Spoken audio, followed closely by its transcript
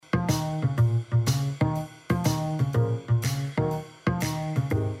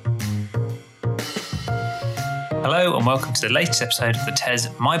Hello and welcome to the latest episode of the TES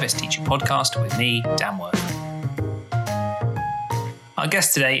My Best Teacher podcast with me, Dan Worth. Our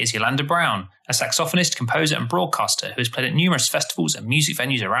guest today is YolanDa Brown, a saxophonist, composer and broadcaster who has played at numerous festivals and music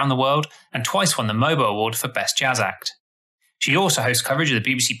venues around the world and twice won the MOBO Award for Best Jazz Act. She also hosts coverage of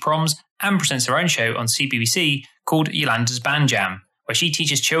the BBC Proms and presents her own show on CBBC called YolanDa's Band Jam, where she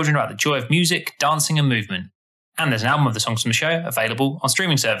teaches children about the joy of music, dancing and movement. And there's an album of the songs from the show available on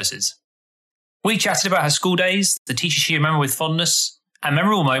streaming services. We chatted about her school days, the teacher she remembered with fondness, a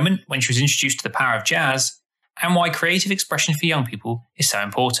memorable moment when she was introduced to the power of jazz, and why creative expression for young people is so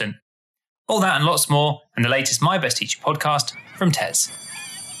important. All that and lots more in the latest My Best Teacher podcast from TES.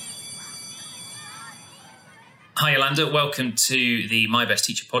 Hi YolanDa, welcome to the My Best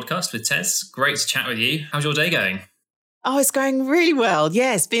Teacher podcast with TES. Great to chat with you. How's your day going? Oh, it's going really well.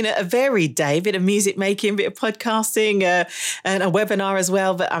 Yeah, it's been a varied day, a bit of music making, a bit of podcasting, and a webinar as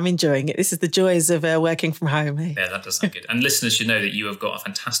well, but I'm enjoying it. This is the joys of working from home. Eh? Yeah, that does sound good. And listeners should know that you have got a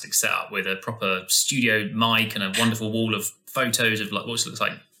fantastic setup with a proper studio mic and a wonderful wall of photos of like what it looks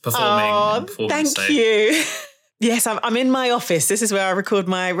like performing and performance. Thank you. Yes, I'm in my office. This is where I record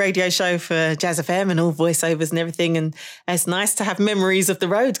my radio show for Jazz FM and all voiceovers and everything. And it's nice to have memories of the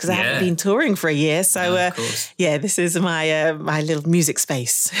road because I haven't been touring for a year. So, this is my my little music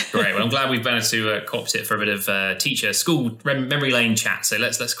space. Great. Well, I'm glad we've managed to co-opt it for a bit of teacher school memory lane chat. So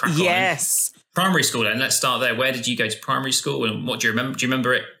let's crack on. Yes. Primary school then. Let's start there. Where did you go to primary school and what do you remember? Do you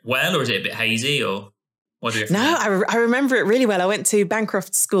remember it well or is it a bit hazy or? No, I remember it really well. I went to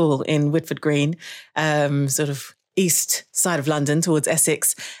Bancroft School in Woodford Green, sort of east side of London towards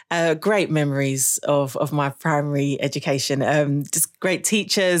Essex. Great memories of my primary education. Just great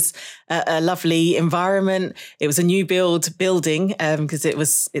teachers, a lovely environment. It was a new building because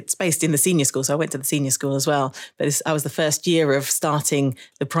it's based in the senior school. So I went to the senior school as well. But I was the first year of starting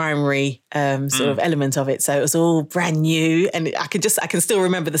the primary sort of element of it. So it was all brand new, and I can still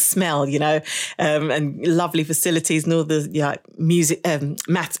remember the smell, and lovely facilities and all the music,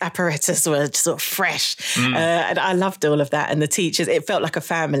 maths apparatus were sort of fresh, and I loved all of that. And the teachers, it felt like a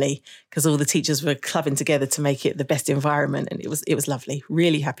family because all the teachers were clubbing together to make it the best environment, and it was lovely.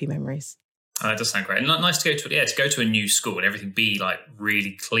 Really happy memories. Oh, that does sound great. And nice to go to a new school and everything be like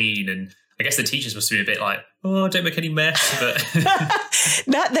really clean. And I guess the teachers must be a bit like, oh, don't make any mess. But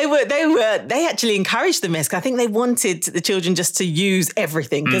no, they actually encouraged the mess. I think they wanted the children just to use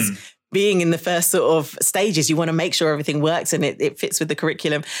everything because being in the first sort of stages, you want to make sure everything works and it fits with the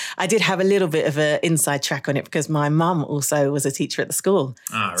curriculum. I did have a little bit of an inside track on it because my mum also was a teacher at the school.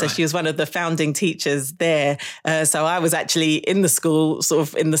 Right. So she was one of the founding teachers there. So I was actually in the school sort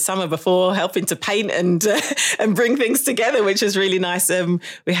of in the summer before helping to paint and bring things together, which was really nice.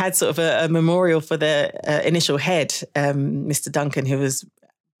 We had sort of a memorial for the initial head, Mr. Duncan, who was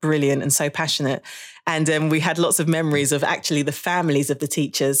brilliant and so passionate. And we had lots of memories of actually the families of the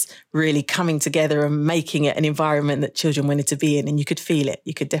teachers really coming together and making it an environment that children wanted to be in. And you could feel it.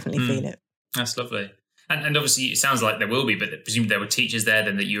 You could definitely feel it. That's lovely. And obviously it sounds like there will be, but presumably there were teachers there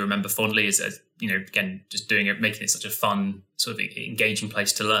then that you remember fondly as again, just doing it, making it such a fun, sort of engaging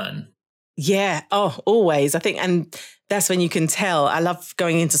place to learn. Yeah. Oh, always. I think, and that's when you can tell. I love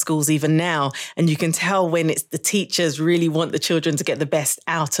going into schools even now, and you can tell when it's the teachers really want the children to get the best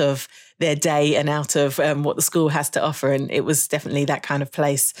out of their day and out of what the school has to offer. And it was definitely that kind of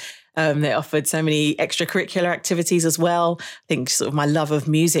place. They offered so many extracurricular activities as well. I think sort of my love of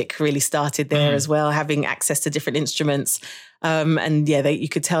music really started there as well, having access to different instruments. You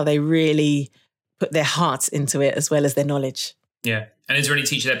could tell they really put their hearts into it as well as their knowledge. Yeah. And is there any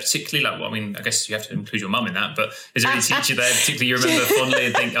teacher there particularly, I guess you have to include your mum in that, but is there any teacher there particularly you remember fondly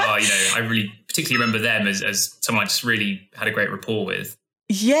and think, I really particularly remember them as someone I just really had a great rapport with?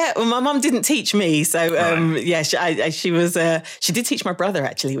 Yeah, well, my mum didn't teach me. So, right. She did teach my brother,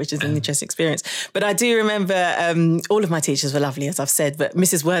 actually, which is an interesting experience. But I do remember all of my teachers were lovely, as I've said, but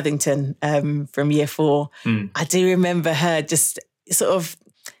Mrs. Worthington from year 4, I do remember her just sort of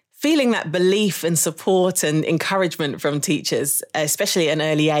feeling that belief and support and encouragement from teachers, especially at an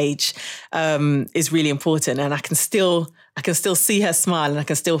early age, is really important. And I can still see her smile and I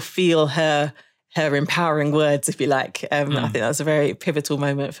can still feel her empowering words, if you like. I think that was a very pivotal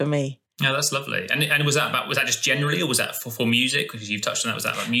moment for me. Yeah, that's lovely. And was that just generally, or was that for music? Because you've touched on that. Was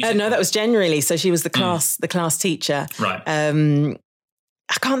that about music? No, that was generally. So she was the class teacher. Right.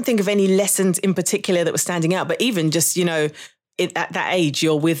 I can't think of any lessons in particular that were standing out, but even just, at that age,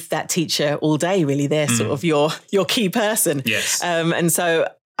 you're with that teacher all day, really. They're sort of your key person. Yes. And so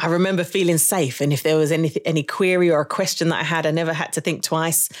I remember feeling safe. And if there was any query or a question that I had, I never had to think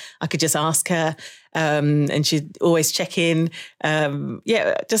twice. I could just ask her. And she'd always check in.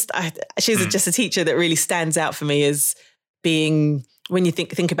 She's just a teacher that really stands out for me as being, when you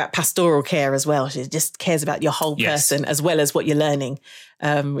think about pastoral care as well, she just cares about your whole person as well as what you're learning,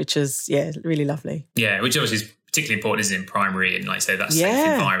 which is, really lovely. Yeah, which obviously is particularly important, isn't it, in primary, and like I say, that safe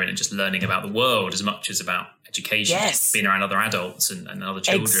environment and just learning about the world as much as about education, being around other adults and other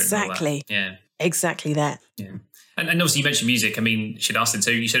children. Exactly. And all that. Yeah. Exactly that. Yeah. And obviously you mentioned music. I mean, she'd asked him, so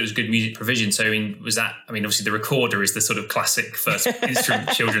you said it was good music provision. So obviously the recorder is the sort of classic first instrument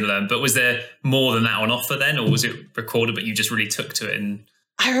children learn, but was there more than that on offer then, or was it recorder, but you just really took to it? And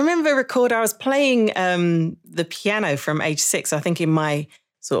I remember recorder, I was playing the piano from age 6. I think in my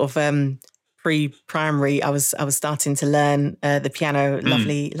sort of pre-primary, I was starting to learn the piano.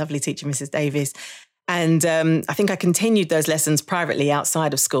 Lovely teacher, Mrs. Davies. And I think I continued those lessons privately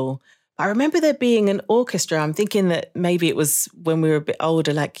outside of school. I remember there being an orchestra. I'm thinking that maybe it was when we were a bit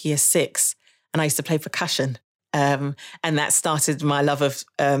older, like year 6, and I used to play percussion. And that started my love of,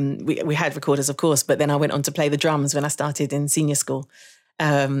 we had recorders, of course, but then I went on to play the drums when I started in senior school.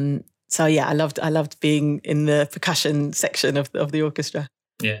 I loved being in the percussion section of the orchestra.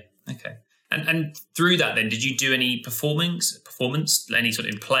 Yeah, okay. And through that then, did you do any performance, any sort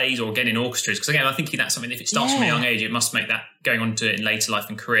of in plays or again in orchestras? Because again, I think that's something, if it starts from a young age, it must make that going on to it in later life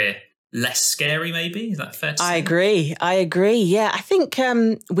and career less scary, maybe? Is that fair to say? I agree. Yeah, I think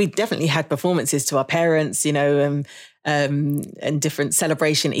we definitely had performances to our parents, and different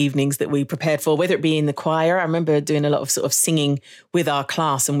celebration evenings that we prepared for, whether it be in the choir. I remember doing a lot of sort of singing with our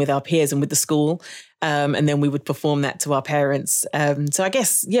class and with our peers and with the school. And then we would perform that to our parents. So I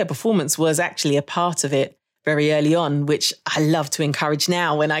guess, performance was actually a part of it very early on, which I love to encourage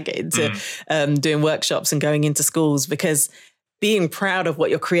now when I get into doing workshops and going into schools, because being proud of what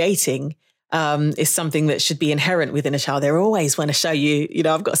you're creating is something that should be inherent within a child. They always want to show you,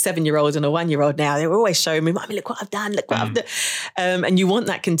 I've got a 7-year-old and a 1-year-old now. They're always showing me, Mommy, look what I've done, look what I've done. And you want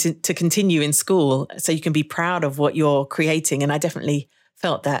that to continue in school so you can be proud of what you're creating. And I definitely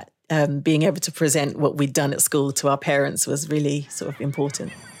felt that being able to present what we'd done at school to our parents was really sort of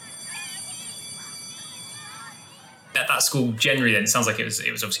important. At that school generally then, it sounds like it was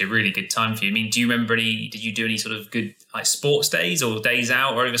obviously a really good time for you. I mean, do you remember did you do any sort of good like sports days or days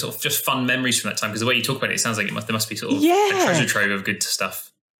out, or even sort of just fun memories from that time? Because the way you talk about it, it sounds like there must be sort of a treasure trove of good stuff.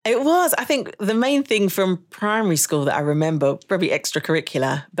 It was. I think the main thing from primary school that I remember, probably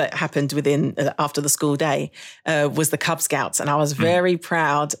extracurricular, but happened after the school day, was the Cub Scouts. And I was very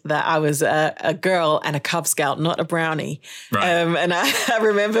proud that I was a girl and a Cub Scout, not a brownie. Right. And I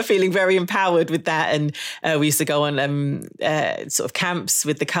remember feeling very empowered with that. And we used to go on sort of camps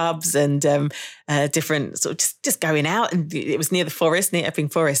with the Cubs and different sort of just going out. And it was near the forest, near Epping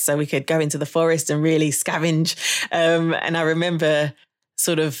Forest. So we could go into the forest and really scavenge. And I remember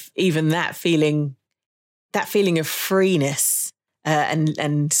sort of even that feeling of freeness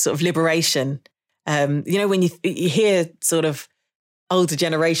and sort of liberation. When you hear sort of older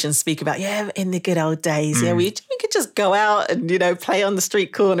generations speak about, in the good old days, we could just go out and, play on the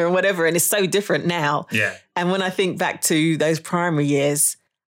street corner and whatever. And it's so different now. Yeah. And when I think back to those primary years,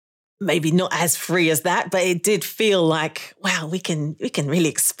 maybe not as free as that, but it did feel like, wow, we can really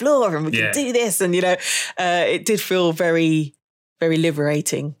explore and we can do this. And, it did feel very, very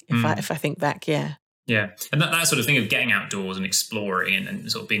liberating if I think back, Yeah. And that sort of thing of getting outdoors and exploring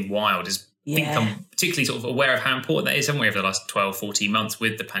and sort of being wild is, I think I'm particularly sort of aware of how important that is, haven't we, over the last 12, 14 months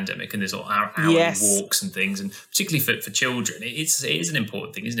with the pandemic and the sort of hour walks and things. And particularly for children, it is an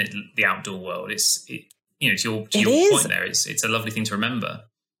important thing, isn't it? The outdoor world. To your point there, it's a lovely thing to remember.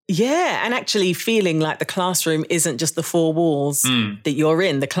 Yeah, and actually feeling like the classroom isn't just the 4 walls that you're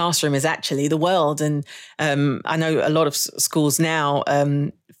in. The classroom is actually the world. And I know a lot of schools now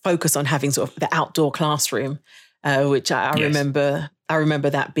focus on having sort of the outdoor classroom, which I remember. I remember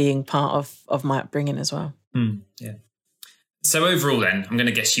that being part of my upbringing as well. Yeah. So overall, then, I'm going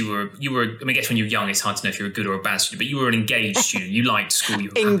to guess you were. I mean, I guess when you're young, it's hard to know if you're a good or a bad student. But you were an engaged student. You liked school.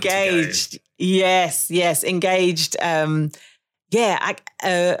 You were engaged. Yes, engaged. I'm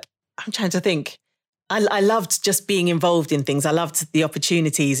trying to think. I loved just being involved in things. I loved the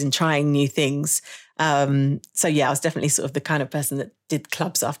opportunities and trying new things. I was definitely sort of the kind of person that did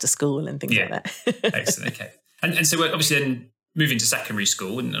clubs after school and things like that. Excellent. Okay. And so obviously then moving to secondary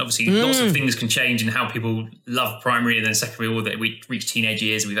school, and obviously lots of things can change in how people love primary and then secondary, or that we reach teenage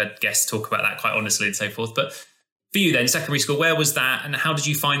years. We've had guests talk about that quite honestly and so forth. But for you then, secondary school, where was that and how did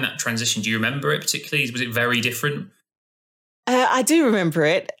you find that transition? Do you remember it particularly? Was it very different? I do remember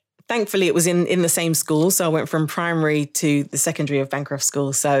it. thankfully it was in the same school. So I went from primary to the secondary of Bancroft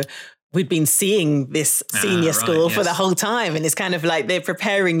School. So we'd been seeing this senior school for the whole time. And it's kind of like they're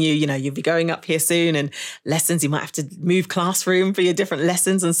preparing you, you'll be going up here soon and lessons, you might have to move classroom for your different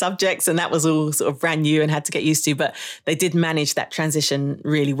lessons and subjects. And that was all sort of brand new and had to get used to. But they did manage that transition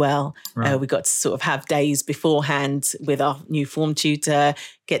really well. Right. We got to sort of have days beforehand with our new form tutor,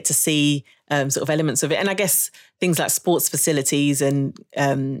 get to see sort of elements of it. And I guess things like sports facilities and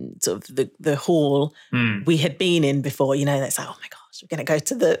sort of the hall we had been in before, that's like, oh my God. We're going to go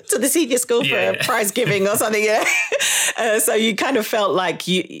to the senior school for a prize giving or something. So you kind of felt like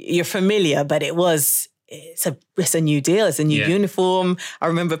you're familiar, but it's a new deal. It's a new uniform. I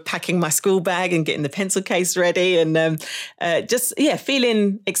remember packing my school bag and getting the pencil case ready and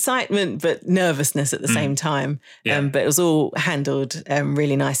feeling excitement but nervousness at the same time. But it was all handled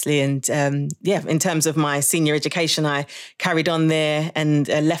really nicely. And in terms of my senior education, I carried on there and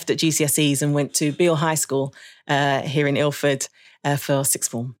left at GCSEs and went to Beale High School here in Ilford. For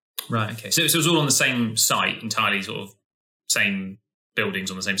sixth form. Right, okay. So it was all on the same site, entirely sort of same buildings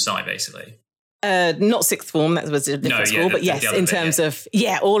on the same site, basically? Not sixth form, that was a different school, but yes, in terms of,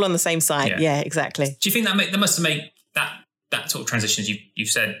 all on the same site. Yeah, exactly. Do you think that must have made that sort of transition, as you've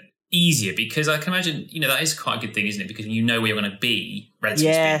said, easier? Because I can imagine, that is quite a good thing, isn't it? Because you know where you're going to be,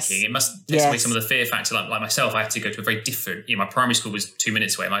 relatively speaking. It must take away some of the fear factor. Like myself, I had to go to a very different, my primary school was 2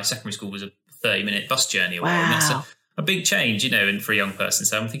 minutes away. My secondary school was a 30-minute bus journey away. Wow. And that's a big change, and for a young person.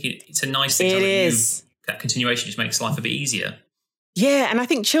 So I'm thinking it's a nice thing. It is. That continuation just makes life a bit easier. Yeah, and I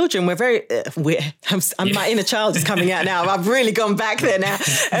think children, we're very, my inner child is coming out now. I've really gone back there now.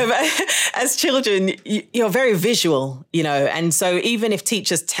 As children, you're very visual, and so even if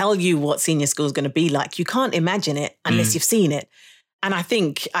teachers tell you what senior school is going to be like, you can't imagine it unless you've seen it. And I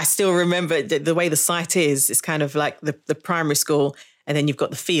think I still remember the way the site is. It's kind of like the primary school, and then you've got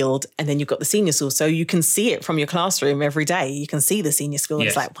the field, and then you've got the senior school. So you can see it from your classroom every day. You can see the senior school. Yes.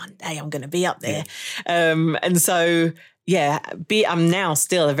 It's like, one day I'm going to be up there. Yeah. And so, I'm now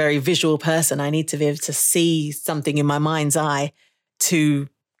still a very visual person. I need to be able to see something in my mind's eye to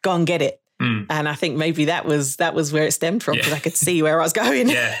go and get it. And I think maybe that was where it stemmed from, because I could see where I was going.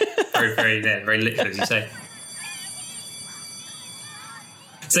 Yeah, very literally, as you say.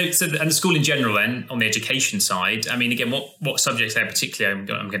 So, and the school in general then, on the education side, I mean, again, what subjects there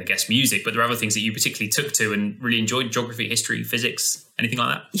particularly? I'm going to guess music, but there are other things that you particularly took to and really enjoyed: geography, history, physics, anything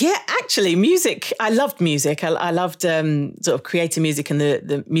like that? Yeah, actually, music. I loved music. I loved sort of creative music, and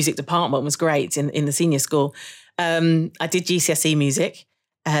the music department was great in the senior school. I did GCSE music,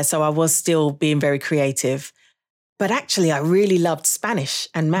 so I was still being very creative. But actually, I really loved Spanish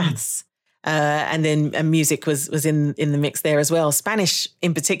and maths. And then music was in the mix there as well. Spanish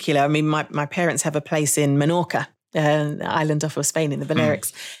in particular. I mean, my parents have a place in Menorca, the island off of Spain in the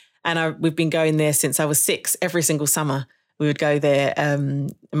Balearics. And we've been going there since I was 6. Every single summer we would go there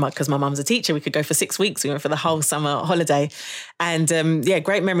because my mum's a teacher. We could go for 6 weeks. We went for the whole summer holiday. And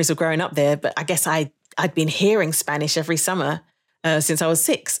great memories of growing up there. But I guess I'd been hearing Spanish every summer since I was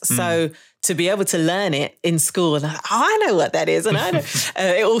 6. So to be able to learn it in school, and I know what that is, and I know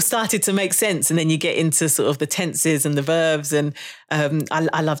it all started to make sense. And then you get into sort of the tenses and the verbs, and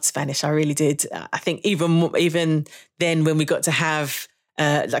I loved Spanish. I really did. I think even then, when we got to have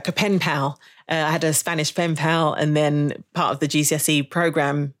like a pen pal, I had a Spanish pen pal, and then part of the GCSE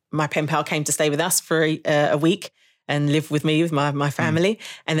program, my pen pal came to stay with us for a week and lived with me, with my family.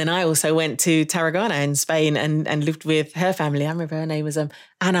 And then I also went to Tarragona in Spain and lived with her family. I remember her name was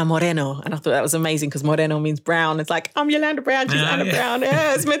Ana Moreno. And I thought that was amazing because Moreno means brown. It's like, I'm YolanDa Brown, she's Ana Brown.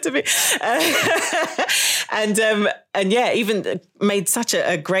 Yeah, it's meant to be. And even made such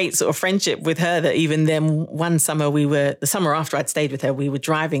a great sort of friendship with her that even then one summer the summer after I'd stayed with her, we were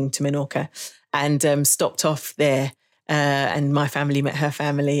driving to Menorca and stopped off there. And my family met her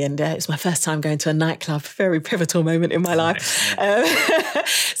family, and it was my first time going to a nightclub. Very pivotal moment in my life.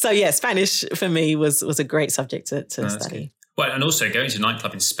 So Spanish for me was a great subject to study. Well, and also going to a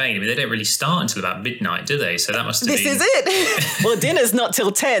nightclub in Spain, I mean, they don't really start until about midnight, do they? So that must have been... This is it. Well, dinner's not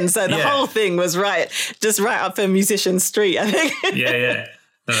till 10, so the whole thing was just right up a musician's street, I think. Yeah.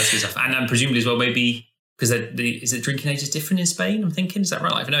 No, that's good stuff. And presumably as well, maybe... Because is it drinking age is different in Spain? I'm thinking, is that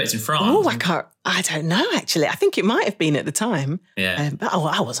right? I know it's in France. Oh, I don't know, actually. I think it might have been at the time. Yeah. But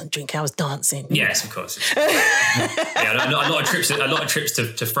I wasn't drinking, I was dancing. Yes, of course. A lot of trips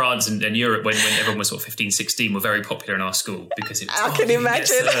to France and Europe when everyone was sort of 15, 16 were very popular in our school because I can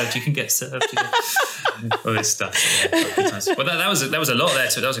imagine. You can get served. All this stuff. Well, that was a lot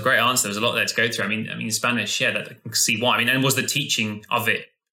there. So that was a great answer. There was a lot there to go through. I mean, Spanish, I can see why. I mean, and was the teaching of it,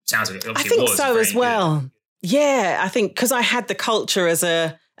 sounds like it obviously I think was so as well. Good. Yeah, I think because I had the culture as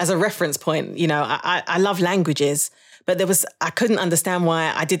a as a reference point. You know, I love languages, but I couldn't understand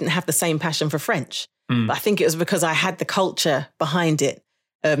why I didn't have the same passion for French. But I think it was because I had the culture behind it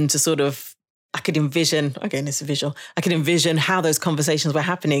to sort of, I could envision, again, it's a visual, I could envision how those conversations were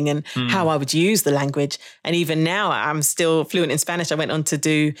happening and how I would use the language. And even now, I'm still fluent in Spanish. I went on to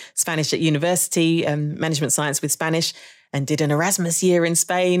do Spanish at university, management science with Spanish, and did an Erasmus year in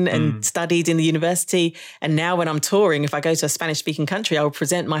Spain and studied in the university. And now when I'm touring, if I go to a Spanish-speaking country, I will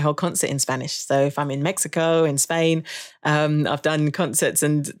present my whole concert in Spanish. So if I'm in Mexico, in Spain, I've done concerts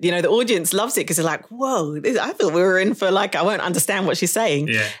and, you know, the audience loves it because they're like, whoa, I thought we were in for like, I won't understand what she's saying.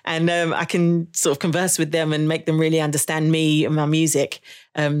 Yeah. And I can sort of converse with them and make them really understand me and my music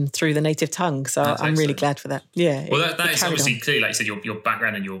through the native tongue. So I'm really glad for that. Yeah. Well, that is obviously clearly, like you said, your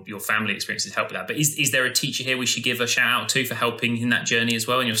background and your family experiences help with that. But is there a teacher here we should give a shout out to for helping in that journey as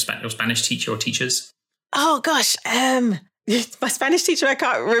well, and your Spanish teacher or teachers? Oh gosh, my Spanish teacher, I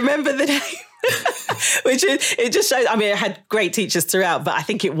can't remember the name. Which it just shows, I mean, I had great teachers throughout, but I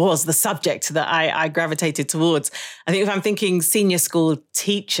think it was the subject that I gravitated towards. I think if I'm thinking senior school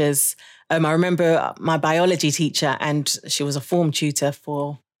teachers, I remember my biology teacher, and she was a form tutor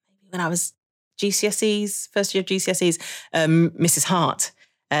for when I was GCSEs, first year of GCSEs, Mrs. Hart.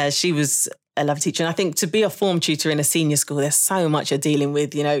 She was a lovely teacher. And I think to be a form tutor in a senior school, there's so much you're dealing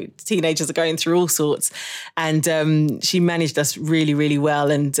with, you know, teenagers are going through all sorts. And she managed us really, really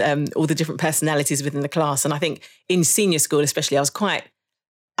well, and all the different personalities within the class. And I think in senior school, especially, I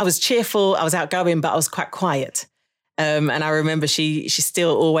was cheerful, I was outgoing, but I was quite quiet. And I remember she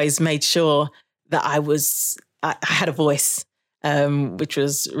still always made sure that I had a voice, which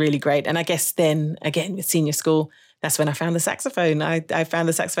was really great. And I guess then, again, with senior school, that's when I found the saxophone. I found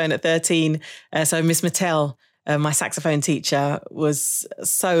the saxophone at 13. So Miss Mattel, my saxophone teacher, was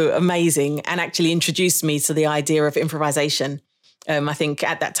so amazing and actually introduced me to the idea of improvisation. I think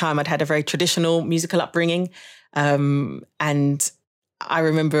at that time I'd had a very traditional musical upbringing. And I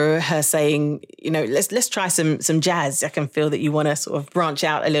remember her saying, you know, let's try some jazz. I can feel that you want to sort of branch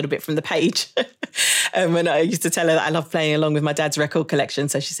out a little bit from the page. When I used to tell her that I love playing along with my dad's record collection.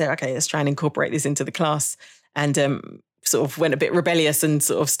 So she said, okay, let's try and incorporate this into the class. And sort of went a bit rebellious and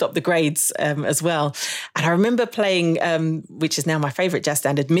sort of stopped the grades as well. And I remember playing, which is now my favourite jazz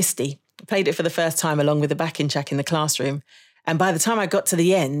standard, Misty. I played it for the first time along with the backing track in the classroom. And by the time I got to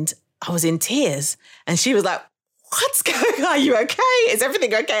the end, I was in tears. And she was like, what's going on? Are you okay? Is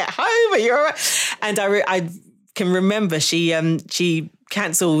everything okay at home? Are you all right? And I can remember she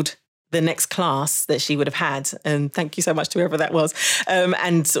cancelled the next class that she would have had. And thank you so much to whoever that was.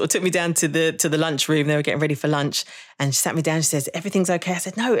 And sort of took me down to the lunchroom. They were getting ready for lunch. And she sat me down. She says, everything's okay. I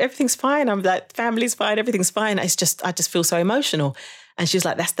said, no, everything's fine. I'm like, family's fine. Everything's fine. I just feel so emotional. And she was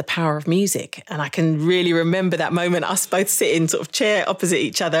like, that's the power of music. And I can really remember that moment, us both sitting sort of chair opposite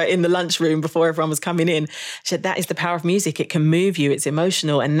each other in the lunchroom before everyone was coming in. She said, that is the power of music. It can move you. It's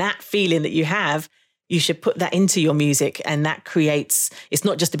emotional. And that feeling that you have, you should put that into your music, and that creates, it's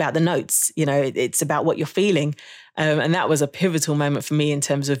not just about the notes, you know, it's about what you're feeling. And that was a pivotal moment for me in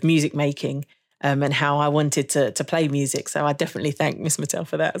terms of music making and how I wanted to play music. So I definitely thank Miss Mattel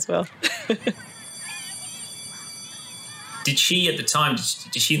for that as well. Did she at the time,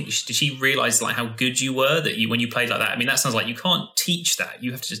 did she realise like how good you were that when you played like that? I mean, that sounds like you can't teach that.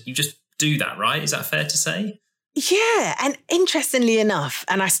 You have to you just do that, right? Is that fair to say? Yeah, and interestingly enough,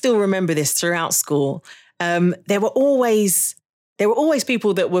 and I still remember this throughout school, there were always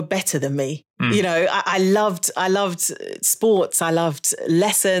people that were better than me. You know, I loved sports, I loved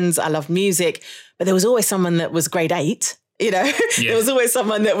lessons, I loved music, but there was always someone that was grade 8. You know, there was always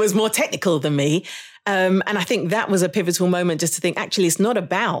someone that was more technical than me. And I think that was a pivotal moment just to think, actually, it's not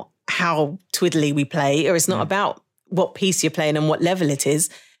about how twiddly we play, or it's not about what piece you're playing and what level it is.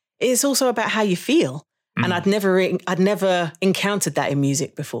 It's also about how you feel. And I'd never encountered that in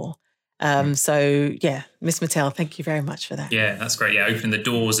music before. So yeah, Miss Mattel, thank you very much for that. Yeah, that's great. Yeah, opening the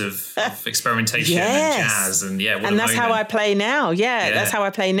doors of experimentation and jazz, and and that's how I play now. Yeah, that's how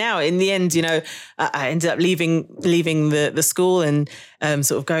I play now. In the end, you know, I ended up leaving the school and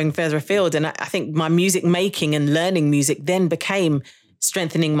sort of going further afield. And I think my music making and learning music then became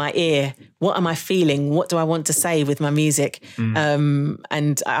strengthening my ear. What am I feeling? What do I want to say with my music?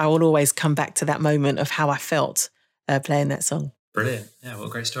 And I will always come back to that moment of how I felt playing that song. Brilliant. Yeah, what a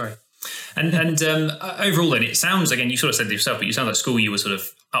great story. And overall then, it sounds, again, you sort of said it yourself, but you sound like school you were sort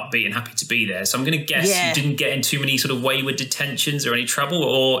of upbeat and happy to be there. So I'm going to guess you didn't get in too many sort of wayward detentions or any trouble,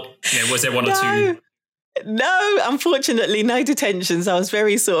 or was there one or two? No, unfortunately, no detentions. I was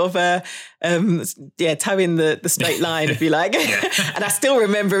very sort of, towing the straight line, if you like. And I still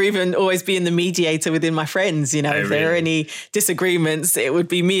remember even always being the mediator within my friends. You know, if there are any disagreements, it would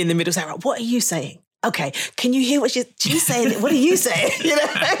be me in the middle saying, "What are you saying? Okay, can you hear what she's saying? What are you saying?" You know.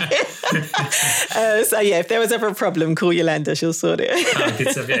 If there was ever a problem, call YolanDa. She'll sort it. Oh, good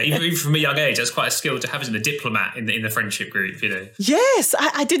stuff. Yeah, even from a young age, that's quite a skill to have as a diplomat in the friendship group. You know. Yes,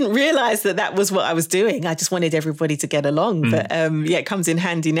 I didn't realise that was what I was doing. I just wanted everybody to get along. But it comes in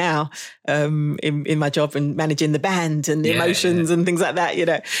handy now in my job and managing the band and the emotions and things like that. You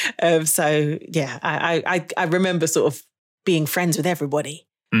know. I remember sort of being friends with everybody.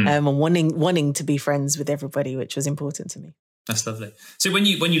 And wanting to be friends with everybody, which was important to me. That's lovely. So when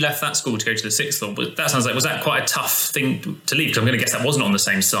you left that school to go to the sixth form, that sounds like, was that quite a tough thing to leave? Because I'm going to guess that wasn't on the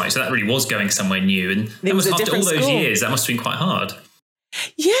same site, so that really was going somewhere new. And it was after all those school. years, that must have been quite hard.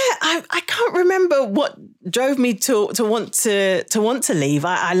 Yeah, I can't remember what drove me to want to leave.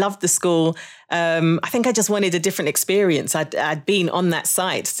 I loved the school. I think I just wanted a different experience. I'd been on that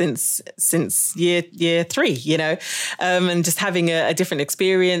site since year 3, you know, and just having a different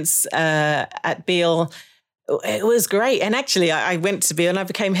experience at Beale. It was great. And actually, I went to Beale and I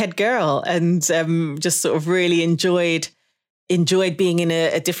became head girl and just sort of really enjoyed being in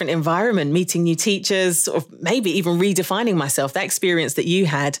a different environment, meeting new teachers, or maybe even redefining myself. That experience that you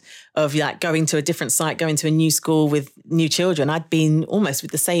had of like going to a different site, going to a new school with new children. I'd been almost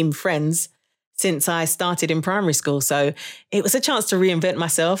with the same friends since I started in primary school. So it was a chance to reinvent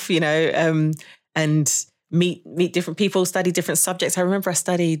myself, you know, and meet different people, study different subjects. I remember I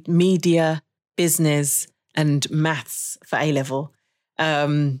studied media, business and maths for A-level.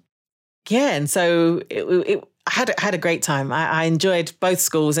 And so I had a great time. I enjoyed both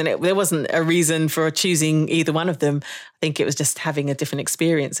schools, and there wasn't a reason for choosing either one of them. I think it was just having a different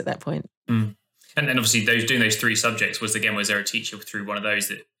experience at that point. And then obviously doing those 3 subjects, was there a teacher through one of those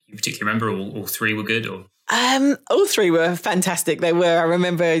that you particularly remember, or all 3 were good? Or all 3 were fantastic. They were. I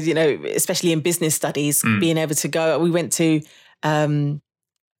remember, you know, especially in business studies, being able to go. We went to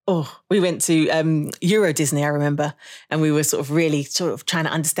EuroDisney, I remember, and we were sort of trying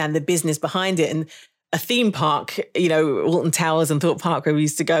to understand the business behind it. And a theme park, you know, Alton Towers and Thorpe Park, where we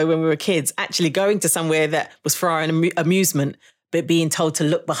used to go when we were kids, actually going to somewhere that was for our amusement, but being told to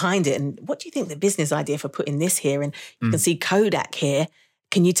look behind it. And what do you think the business idea for putting this here? And you can see Kodak here.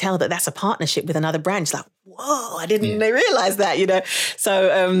 Can you tell that that's a partnership with another brand? It's like, whoa, I didn't realise that, you know.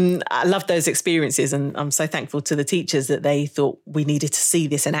 So I love those experiences, and I'm so thankful to the teachers that they thought we needed to see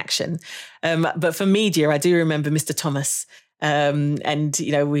this in action. But for media, I do remember Mr. Thomas. And,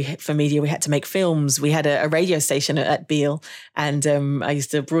 you know, for media, we had to make films. We had a radio station at Beale, and I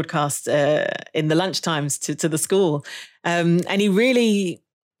used to broadcast in the lunch times to the school. And he really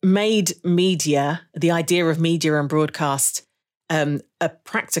made media, the idea of media and broadcast, a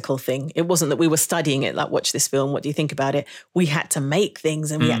practical thing. It wasn't that we were studying it, like, watch this film, what do you think about it? We had to make things,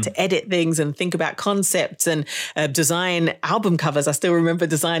 and we had to edit things and think about concepts and design album covers. I still remember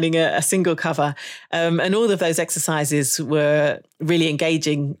designing a single cover. And all of those exercises were really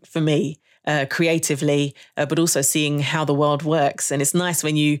engaging for me creatively, but also seeing how the world works. And it's nice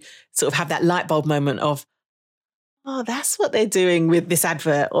when you sort of have that light bulb moment of, oh, that's what they're doing with this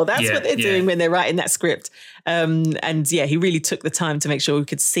advert, or that's what they're doing when they're writing that script. He really took the time to make sure we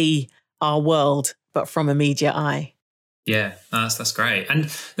could see our world, but from a media eye. Yeah, that's great. And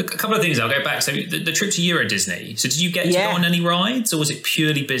a couple of things, I'll go back. So the trip to EuroDisney, so did you get to go on any rides, or was it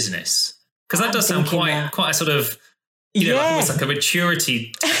purely business? Because that does sound quite a sort of, you know, almost like a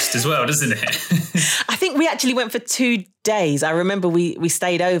maturity test as well, doesn't it? I think we actually went for 2 days. I remember we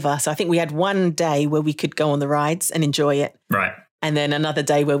stayed over. So I think we had one day where we could go on the rides and enjoy it. Right. And then another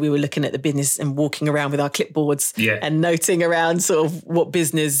day where we were looking at the business and walking around with our clipboards and noting around sort of what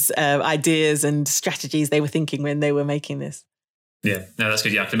business ideas and strategies they were thinking when they were making this. Yeah, no, that's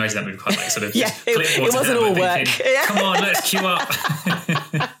good. Yeah, I can imagine that would be quite like sort of it wasn't all work. Come on, let's queue up.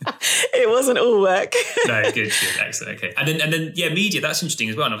 It wasn't all work. No, good, excellent. Okay, and then media. That's interesting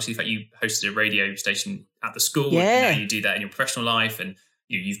as well. And obviously, the fact you hosted a radio station at the school. Yeah, and you do that in your professional life, and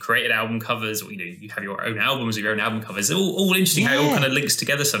you've created album covers, or you have your own albums, or your own album covers. All interesting how it all kind of links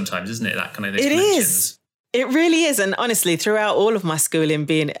together sometimes, isn't it? That kind of those connections. Is. It really is. And honestly, throughout all of my schooling,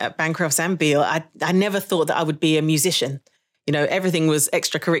 being at Bancrofts and Beale, I never thought that I would be a musician. You know, everything was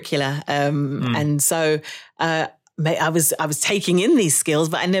extracurricular. And so I was taking in these skills,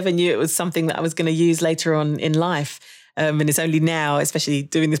 but I never knew it was something that I was going to use later on in life. And it's only now, especially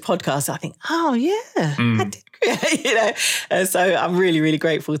doing this podcast, I think, oh, yeah, I did create, you know. So I'm really, really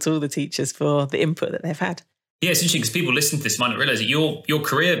grateful to all the teachers for the input that they've had. Yeah, it's interesting because people listening to this might not realise that your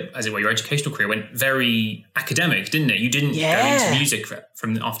career, as it were, your educational career went very academic, didn't it? You didn't go into music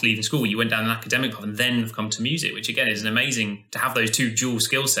from after leaving school. You went down an academic path and then have come to music, which again is an amazing, to have those two dual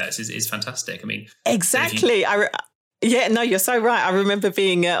skill sets is fantastic. I mean, exactly. You're so right. I remember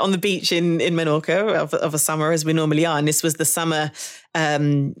being on the beach in Menorca of a summer, as we normally are. And this was the summer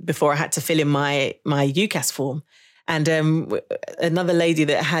before I had to fill in my UCAS form. And another lady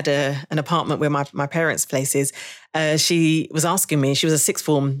that had an apartment where my parents' place is, she was asking me, she was a sixth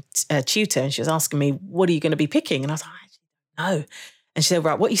form tutor, and she was asking me, what are you going to be picking? And I was like, no. And she said,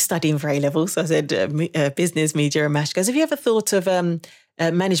 right, what are you studying for A-level? So I said, business, media and maths. She goes, have you ever thought of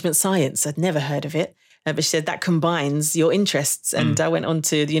management science? I'd never heard of it. But she said that combines your interests. And I went on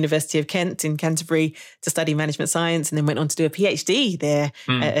to the University of Kent in Canterbury to study management science, and then went on to do a PhD there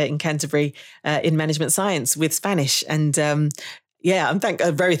in Canterbury in management science with Spanish. And I'm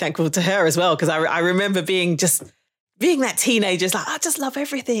very thankful to her as well, because I remember being that teenager, like, I just love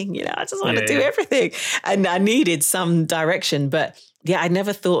everything, I just want to do everything. And I needed some direction. But I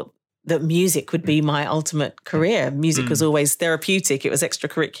never thought that music would be my ultimate career. Music was always therapeutic. It was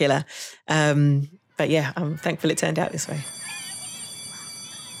extracurricular. But I'm thankful it turned out this way.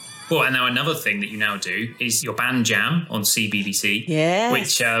 Well, and now another thing that you now do is your band jam on CBBC. Yes.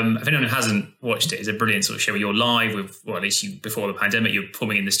 Which, if anyone who hasn't watched it, is a brilliant sort of show where you're live with, well, at least before the pandemic, you're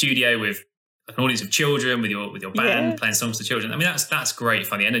performing in the studio with an audience of children, with your band, playing songs to children. I mean, that's great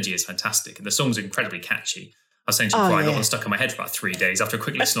fun. The energy is fantastic. And the songs are incredibly catchy. I was saying to you before, I got one stuck in my head for about 3 days after a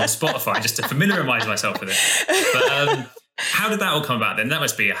quick listen on Spotify just to familiarise myself with it. But how did that all come about then? That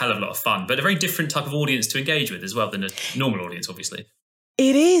must be a hell of a lot of fun, but a very different type of audience to engage with as well than a normal audience, obviously.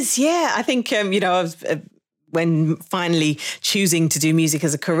 It is, yeah. I think, I was, when finally choosing to do music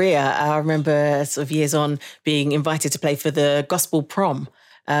as a career, I remember sort of years on being invited to play for the gospel prom.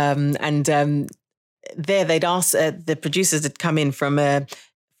 There they'd asked, the producers had come in from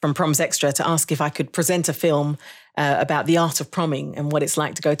Proms Extra to ask if I could present a film about the art of promming and what it's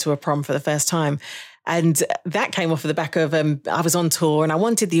like to go to a prom for the first time. And that came off of the back of, I was on tour and I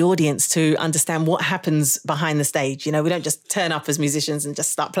wanted the audience to understand what happens behind the stage. We don't just turn up as musicians and just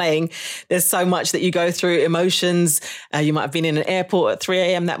start playing. There's so much that you go through, emotions. You might have been in an airport at 3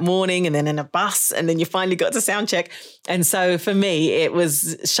 a.m. that morning, and then in a bus, and then you finally got to sound check. And so for me, it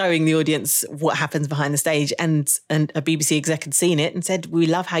was showing the audience what happens behind the stage. And a BBC exec had seen it and said, we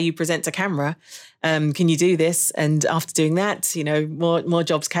love how you present to camera. Can you do this? And after doing that, more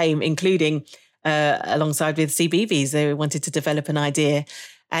jobs came, including alongside with CBeebies. They wanted to develop an idea.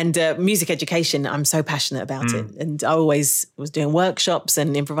 And music education, I'm so passionate about it. And I always was doing workshops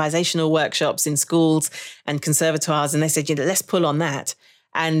and improvisational workshops in schools and conservatoires. And they said, let's pull on that.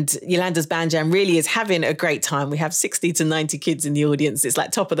 And YolanDa's Band Jam really is having a great time. We have 60 to 90 kids in the audience. It's like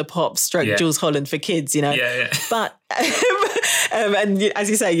Top of the Pops, Jules Holland for kids, But, and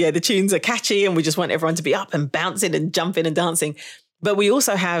as you say, the tunes are catchy and we just want everyone to be up and bouncing and jumping and dancing. But we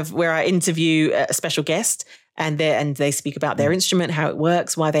also have where I interview a special guest and they speak about their instrument, how it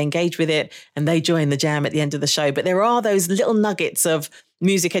works, why they engage with it, and they join the jam at the end of the show. But there are those little nuggets of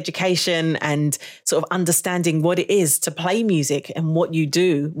music education and sort of understanding what it is to play music and what you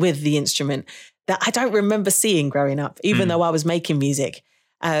do with the instrument that I don't remember seeing growing up, even though I was making music.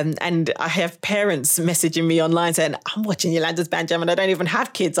 And I have parents messaging me online saying, I'm watching YolanDa's Band Jam and I don't even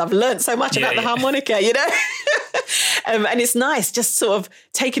have kids. I've learned so much about the harmonica, and it's nice just sort of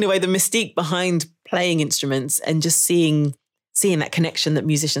taking away the mystique behind playing instruments and just seeing that connection that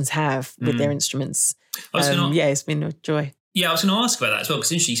musicians have with their instruments. It's been a joy. Yeah, I was going to ask about that as well,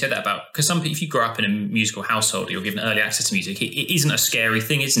 because interesting you said that because if you grow up in a musical household, you're given early access to music, it isn't a scary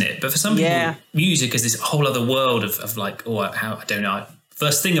thing, isn't it? But for some people, music is this whole other world of like, I don't know,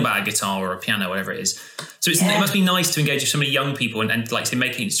 first thing about a guitar or a piano, whatever it is. So it must be nice to engage with so many young people and like say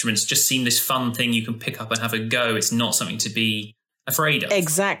making instruments just seem this fun thing you can pick up and have a go. It's not something to be afraid of.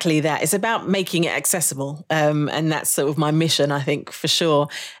 Exactly that. It's about making it accessible. And that's sort of my mission, I think, for sure.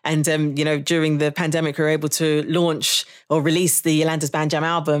 And, during the pandemic, we were able to launch or release the YolanDa's Band Jam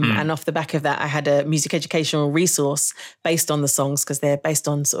album. And off the back of that, I had a music educational resource based on the songs because they're based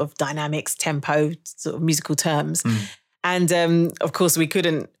on sort of dynamics, tempo, sort of musical terms. And of course, we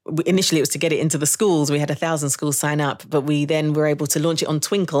couldn't, initially it was to get it into the schools. We had 1,000 schools sign up, but we then were able to launch it on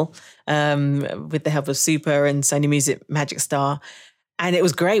Twinkle with the help of Super and Sony Music Magic Star. And it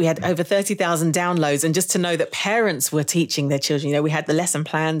was great. We had over 30,000 downloads. And just to know that parents were teaching their children, we had the lesson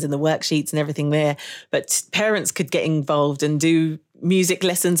plans and the worksheets and everything there, but parents could get involved and do music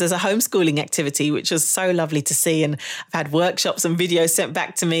lessons as a homeschooling activity, which was so lovely to see. And I've had workshops and videos sent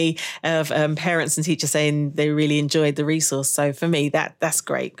back to me of parents and teachers saying they really enjoyed the resource. So for me, that's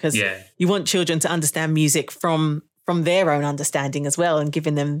great, because you want children to understand music from their own understanding as well, and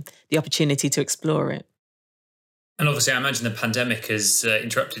giving them the opportunity to explore it. And obviously, I imagine the pandemic has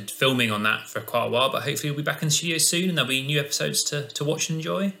interrupted filming on that for quite a while, but hopefully we'll be back in the studio soon and there'll be new episodes to watch and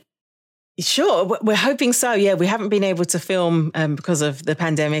enjoy. Sure, we're hoping so. Yeah, we haven't been able to film because of the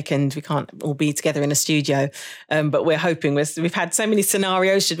pandemic, and we can't all be together in a studio. But we're hoping. We've had so many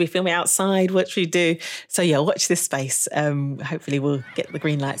scenarios. Should we film it outside? What should we do? So yeah, watch this space. Hopefully we'll get the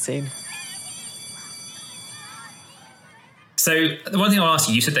green light soon. So the one thing I want to ask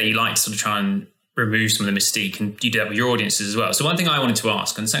you, you said that you like to sort of try and remove some of the mystique, and you do that with your audiences as well. So one thing I wanted to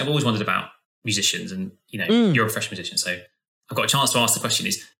ask, and something I've always wondered about musicians, and you're a fresh musician, so I've got a chance to ask the question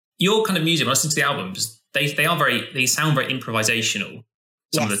is, your kind of music, when I listen to the albums, they sound very improvisational,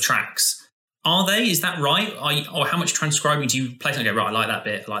 some of the tracks. Are they? Is that right? Or how much transcribing do you play something and go, right, I like that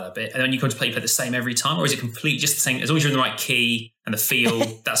bit, and then you come to play the same every time? Or is it completely just the same? As long as you're in the right key and the feel,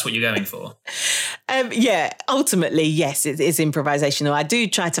 that's what you're going for? Ultimately, yes, it is improvisational. I do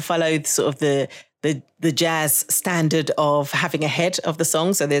try to follow sort of the jazz standard of having a head of the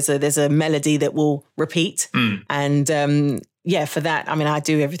song. So there's a melody that will repeat. And for that, I mean, I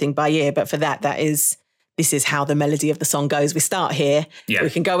do everything by ear, but for this is how the melody of the song goes. We start here. Yeah. We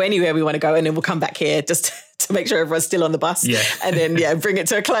can go anywhere we want to go, and then we'll come back here just to make sure everyone's still on the bus. Yeah. And then, bring it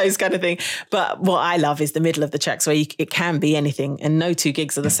to a close kind of thing. But what I love is the middle of the track. So it can be anything. And no two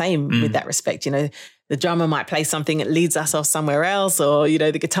gigs are the same with that respect. The drummer might play something that leads us off somewhere else, or, the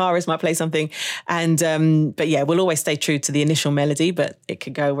guitarist might play something. And, we'll always stay true to the initial melody, but it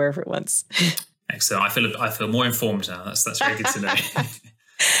could go wherever it wants. Excellent. I feel more informed now. That's very good to know.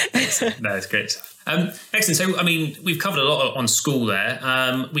 Excellent. No, it's great stuff. Excellent. So, I mean, we've covered a lot on school there.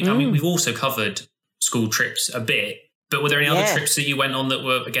 I mean, we've also covered school trips a bit, but were there any other trips that you went on that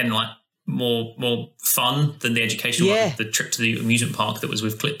were, again, like more fun than the educational one? The trip to the amusement park that was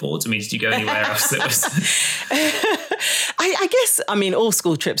with clipboards? I mean, did you go anywhere else that was... I guess, I mean, all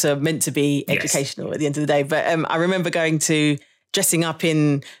school trips are meant to be educational at the end of the day, but I remember dressing up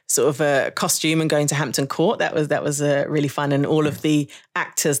in sort of a costume and going to Hampton Court. That was really fun. And all of the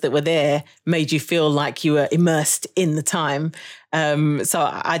actors that were there made you feel like you were immersed in the time. So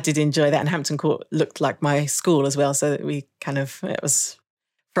I did enjoy that. And Hampton Court looked like my school as well. So we it was,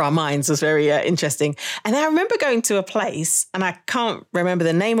 for our minds, was very interesting. And I remember going to a place, and I can't remember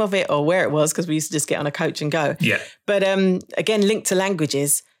the name of it or where it was, because we used to just get on a coach and go. Yeah. But again, linked to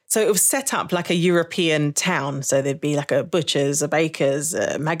languages. So it was set up like a European town. So there'd be like a butcher's, a baker's,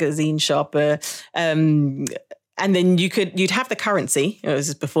 a magazine shop, and then you'd have the currency. It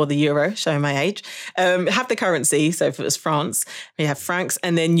was before the euro, showing my age. Have the currency. So if it was France, you have francs,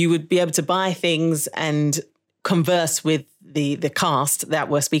 and then you would be able to buy things and converse with the cast that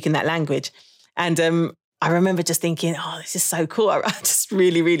were speaking that language. And I remember just thinking, oh, this is so cool. I just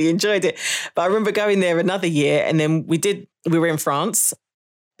really, really enjoyed it. But I remember going there another year, and then we were in France.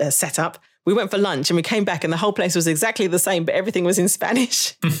 Set up. We went for lunch and we came back, and the whole place was exactly the same, but everything was in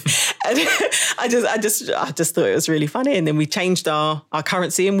Spanish. And I just thought it was really funny. And then we changed our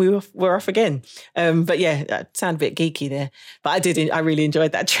currency, and we were off again. But yeah, that sounded a bit geeky there. But I really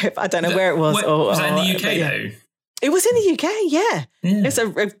enjoyed that trip. I don't know where it was. Was that in the UK though? It was in the UK, yeah. It's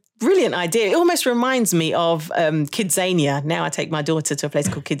a brilliant idea. It almost reminds me of Kidzania. Now I take my daughter to a place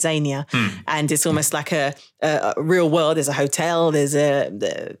called Kidzania, and it's almost like a real world. There's a hotel,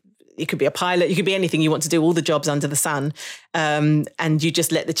 you could be a pilot, you could be anything you want to do, all the jobs under the sun. And you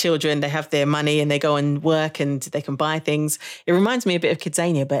just let the children, they have their money and they go and work and they can buy things. It reminds me a bit of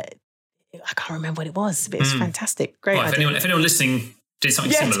Kidzania, but I can't remember what it was. But it's fantastic. Great idea. If anyone listening did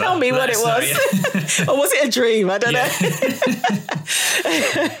something similar, tell me what it was. Or was it a dream? I don't know.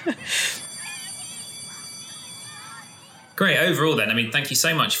 Great. Overall then, I mean, thank you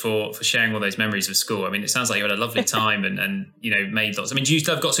so much for sharing all those memories of school. I mean, it sounds like you had a lovely time and made lots. I mean, do you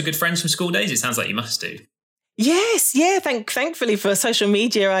still have got some good friends from school days? It sounds like you must do. Yes, yeah. Thankfully for social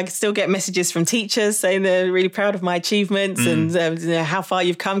media, I still get messages from teachers saying they're really proud of my achievements and how far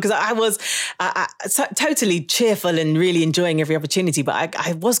you've come. Because I was totally cheerful and really enjoying every opportunity, but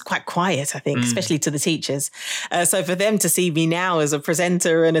I was quite quiet, I think, especially to the teachers. So for them to see me now as a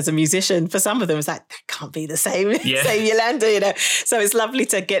presenter and as a musician, for some of them, it's like, that can't be the same, same YolanDa, So it's lovely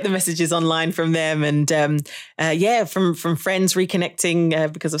to get the messages online from them and from friends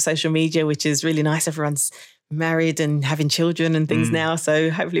reconnecting because of social media, which is really nice. Everyone's married and having children and things now. So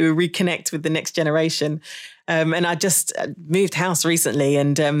hopefully we'll reconnect with the next generation. And I just moved house recently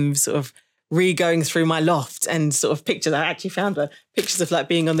and sort of re-going through my loft and sort of pictures. I actually found pictures of like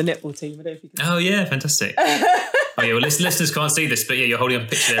being on the netball team. I don't know if you can. Oh yeah, fantastic. Oh yeah, well, listeners can't see this, but yeah, you're holding up a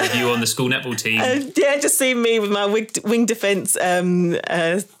picture there of you on the school netball team. Yeah, just seeing me with my wing defence. What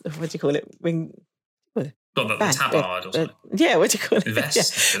do you call it? Got the tabard or something. Yeah, what do you call it?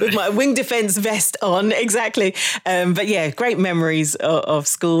 Vest. Yeah, with my wing defence vest on, exactly. But yeah, great memories of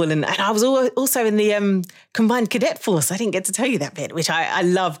school. And I was also in the combined cadet force. I didn't get to tell you that bit, which I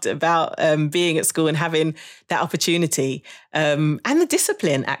loved about being at school and having that opportunity. And the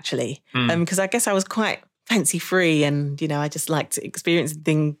discipline, actually. Because I guess I was quite fancy free and, I just liked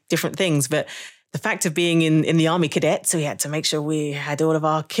experiencing different things. But the fact of being in the Army Cadets, so we had to make sure we had all of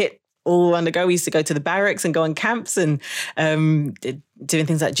our kit all undergo. We used to go to the barracks and go on camps and doing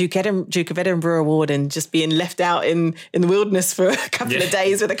things like Duke of Edinburgh Award and just being left out in the wilderness for a couple of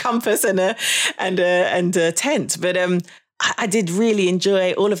days with a compass and a tent. But I did really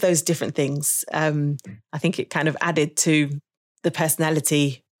enjoy all of those different things. I think it kind of added to the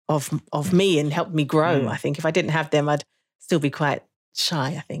personality of me and helped me grow. I think if I didn't have them, I'd still be quite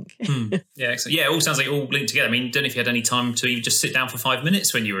shy, I think. Yeah, excellent. Yeah, it all sounds like all linked together. I mean, don't know if you had any time to even just sit down for 5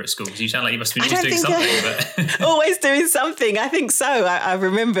 minutes when you were at school, because you sound like you must have been always doing something. But always doing something. I think so. I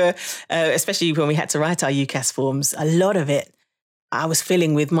remember, especially when we had to write our UCAS forms, a lot of it I was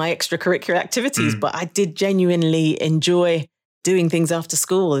filling with my extracurricular activities, but I did genuinely enjoy doing things after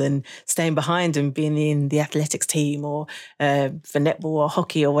school and staying behind and being in the athletics team or for netball or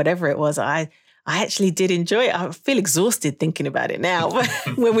hockey or whatever it was. I actually did enjoy it. I feel exhausted thinking about it now. But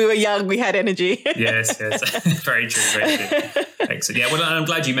when we were young, we had energy. Yes. Very true, very true. Excellent. Yeah, well, I'm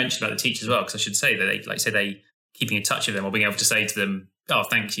glad you mentioned about the teachers as well, because I should say that they keeping in touch with them or being able to say to them, oh,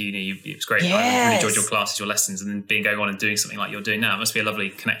 thank you, it was great. Yes. I really enjoyed your classes, your lessons, and then going on and doing something like you're doing now. It must be a lovely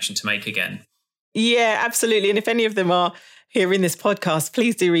connection to make again. Yeah, absolutely. And if any of them are hearing this podcast,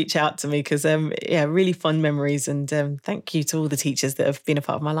 please do reach out to me because, really fond memories. And thank you to all the teachers that have been a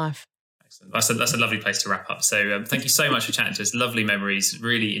part of my life. That's a lovely place to wrap up. So thank you so much for chatting to us. Lovely memories,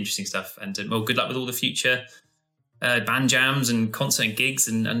 really interesting stuff. And good luck with all the future band jams and concert and gigs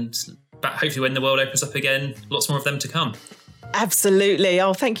and hopefully when the world opens up again, lots more of them to come. Absolutely.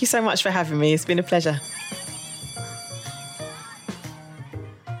 Oh, thank you so much for having me. It's been a pleasure.